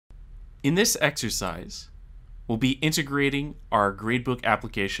In this exercise, we'll be integrating our gradebook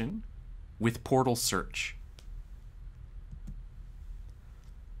application with Portal Search.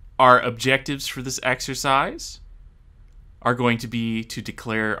 Our objectives for this exercise are going to be to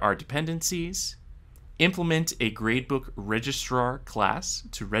declare our dependencies, implement a gradebook registrar class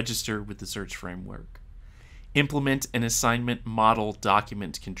to register with the search framework, implement an assignment model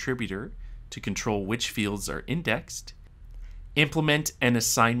document contributor to control which fields are indexed, implement an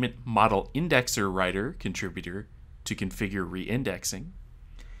assignment model indexer writer contributor to configure reindexing.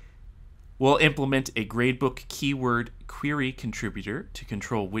 We'll implement a gradebook keyword query contributor to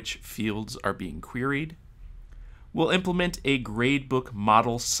control which fields are being queried. We'll implement a gradebook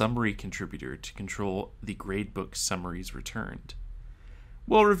model summary contributor to control the gradebook summaries returned.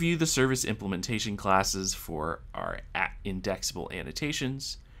 We'll review the service implementation classes for our indexable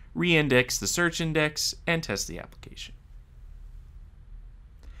annotations, reindex the search index, and test the application.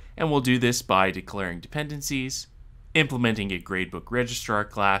 And we'll do this by declaring dependencies, implementing a gradebook registrar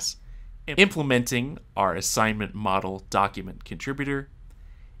class, implementing our assignment model document contributor,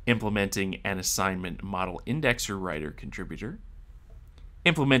 implementing an assignment model indexer writer contributor,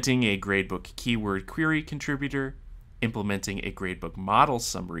 implementing a gradebook keyword query contributor, implementing a gradebook model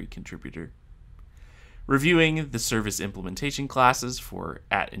summary contributor, reviewing the service implementation classes for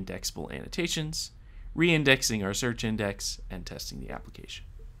 @indexable annotations, reindexing our search index, and testing the application.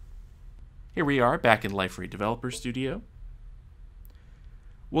 Here we are back in Liferay Developer Studio.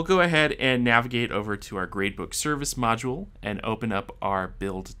 We'll go ahead and navigate over to our gradebook service module and open up our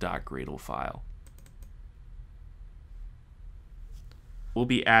build.gradle file. We'll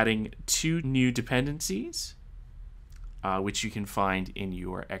be adding 2 new dependencies, which you can find in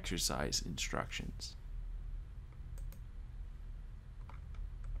your exercise instructions.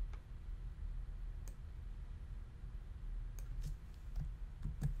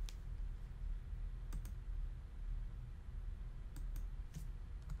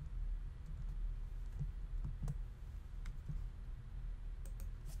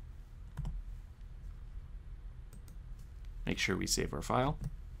 Make sure we save our file.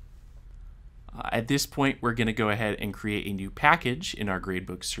 At this point, we're going to go ahead and create a new package in our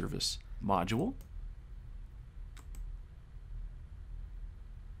gradebook service module.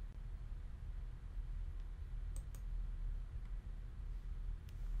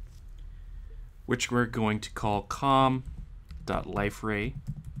 Which we're going to call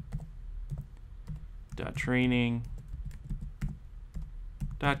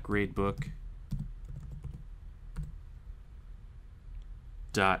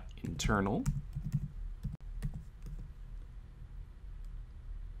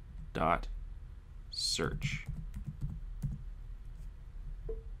 .search.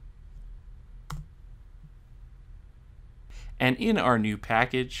 And in our new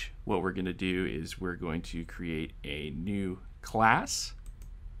package, what we're going to do is we're going to create a new class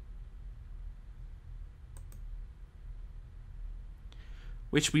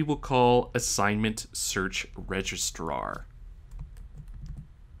which we will call Assignment Search Registrar.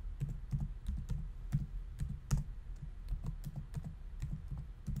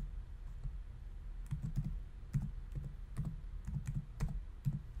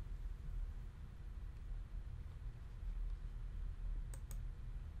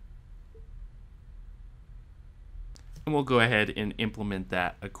 And we'll go ahead and implement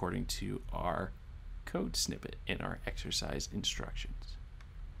that according to our code snippet in our exercise instructions.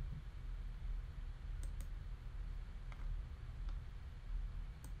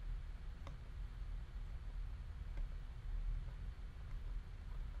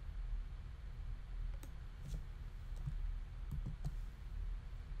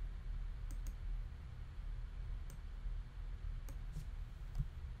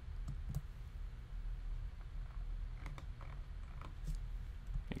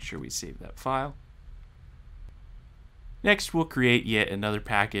 Make sure we save that file. Next, we'll create yet another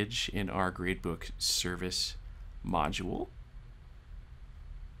package in our gradebook service module.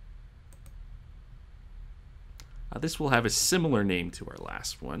 This will have a similar name to our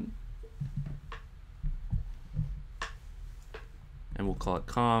last one. And we'll call it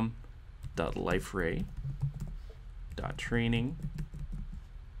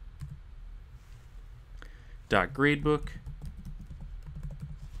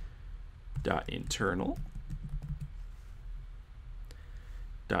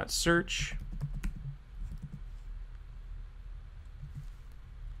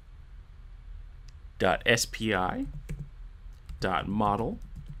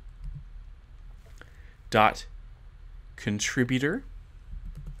 .spi.model.contributor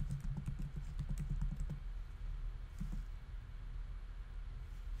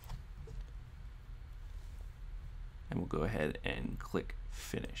And we'll go ahead and click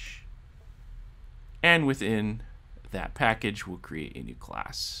Finish. And within that package, we'll create a new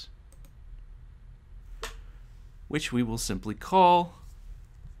class, which we will simply call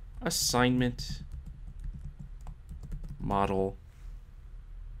Assignment Model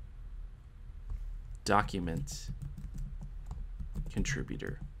Document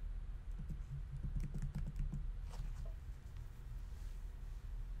Contributor.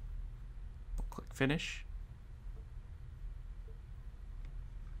 We'll click Finish.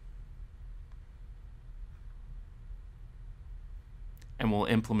 And we'll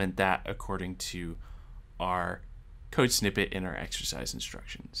implement that according to our code snippet in our exercise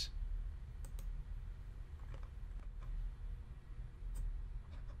instructions.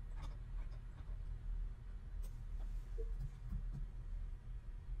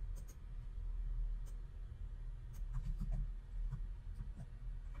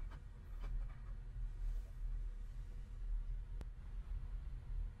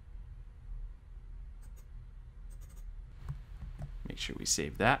 Make sure we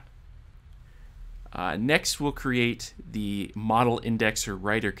save that. Next, we'll create the model indexer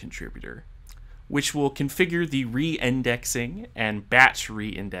writer contributor, which will configure the re-indexing and batch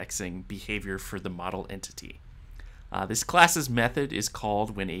re-indexing behavior for the model entity. This class's method is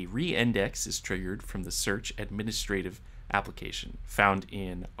called when a re-index is triggered from the search administrative application found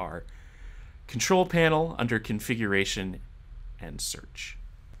in our control panel under configuration and search.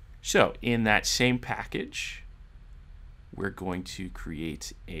 So in that same package, we're going to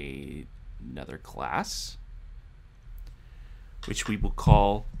create another class, which we will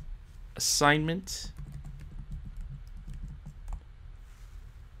call Assignment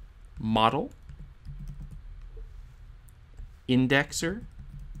Model Indexer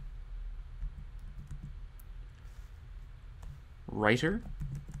Writer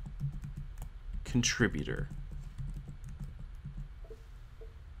Contributor.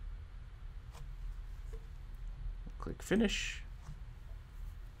 Click Finish.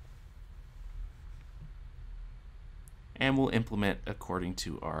 And we'll implement according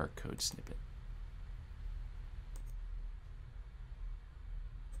to our code snippet.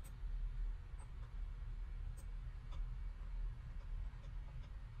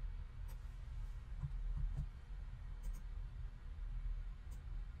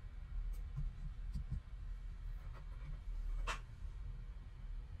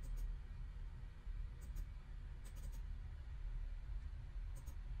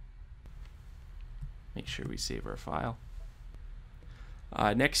 Make sure we save our file.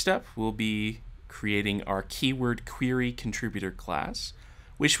 Next up, we'll be creating our keyword query contributor class,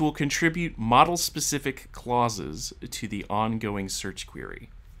 which will contribute model-specific clauses to the ongoing search query.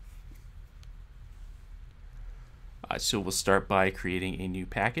 So we'll start by creating a new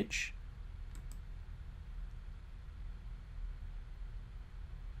package.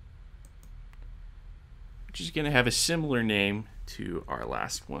 Which is going to have a similar name to our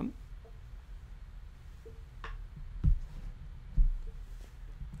last one.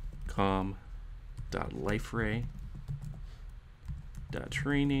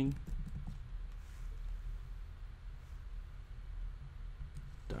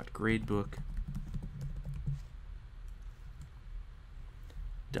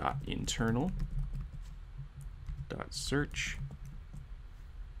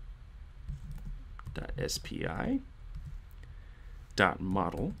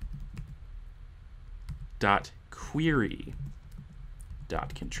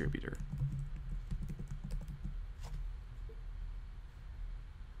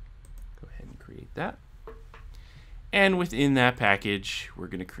 Go ahead and create that. And within that package, we're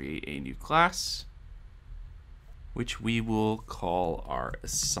going to create a new class, which we will call our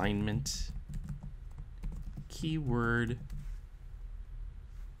assignment keyword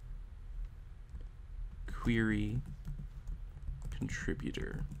query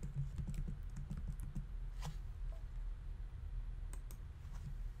contributor.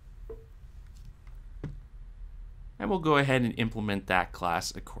 And we'll go ahead and implement that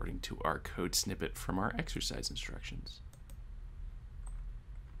class according to our code snippet from our exercise instructions.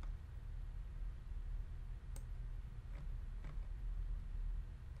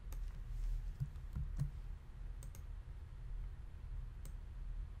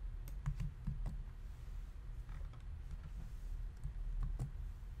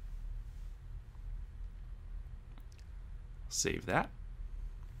 Save that.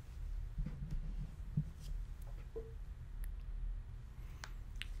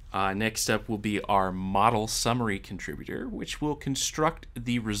 Next up will be our model summary contributor, which will construct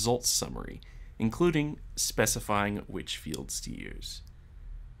the results summary, including specifying which fields to use.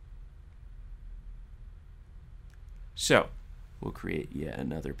 So we'll create yet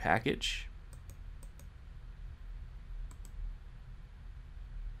another package.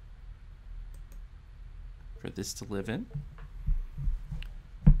 For this to live in,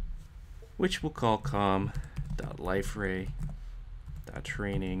 which we'll call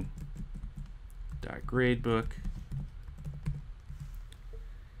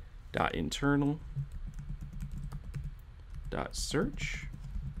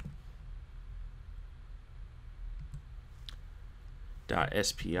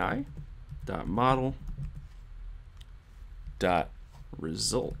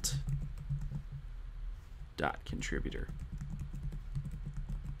 .spi.model.result.contributor.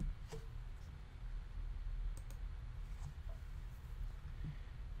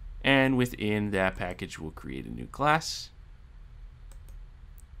 And within that package, we'll create a new class,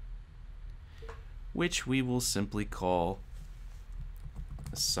 which we will simply call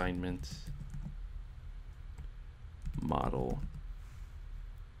assignment model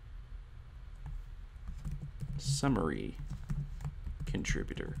summary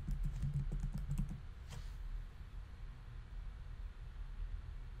contributor.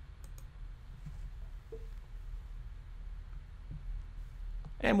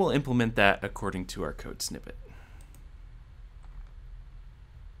 And we'll implement that according to our code snippet.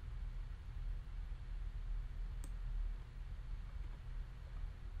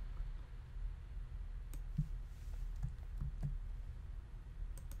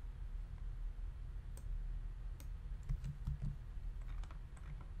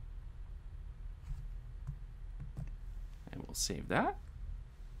 And we'll save that.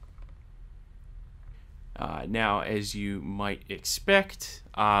 Now, as you might expect,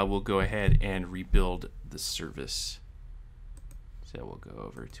 we'll go ahead and rebuild the service. So we'll go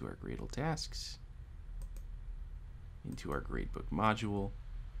over to our Gradle tasks, into our gradebook module,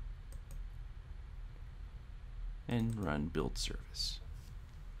 and run build service.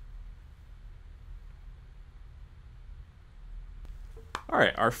 All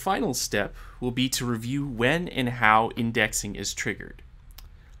right, our final step will be to review when and how indexing is triggered.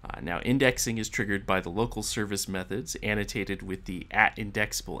 Now, indexing is triggered by the local service methods annotated with the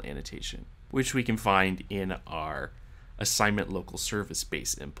 @indexable annotation, which we can find in our assignment local service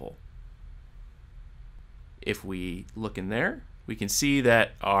base impl. If we look in there, we can see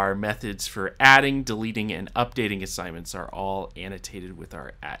that our methods for adding, deleting, and updating assignments are all annotated with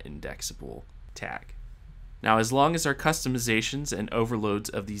our @indexable tag. Now, as long as our customizations and overloads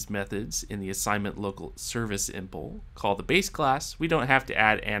of these methods in the assignment local service impl call the base class, we don't have to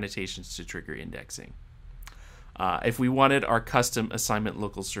add annotations to trigger indexing. If we wanted our custom assignment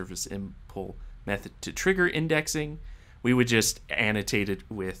local service impl method to trigger indexing, we would just annotate it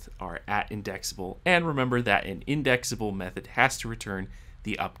with our @indexable, and remember that an indexable method has to return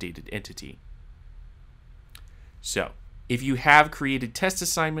the updated entity. So, if you have created test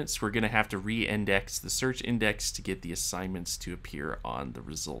assignments, we're going to have to re-index the search index to get the assignments to appear on the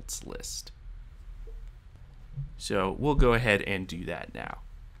results list. So we'll go ahead and do that now.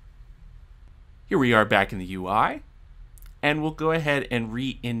 Here we are back in the UI, and we'll go ahead and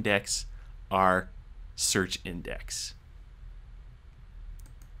re-index our search index.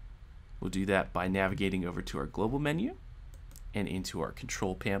 We'll do that by navigating over to our global menu and into our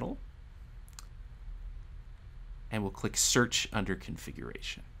control panel. And we'll click Search under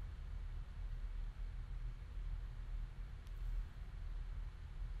Configuration.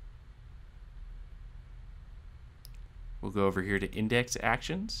 We'll go over here to Index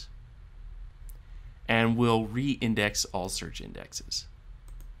Actions, and we'll re-index all search indexes.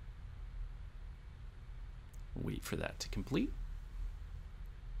 Wait for that to complete.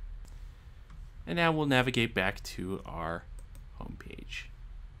 And now we'll navigate back to our home page.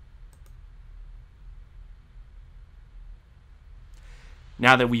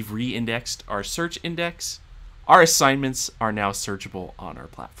 Now that we've re-indexed our search index, our assignments are now searchable on our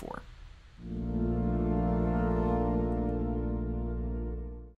platform.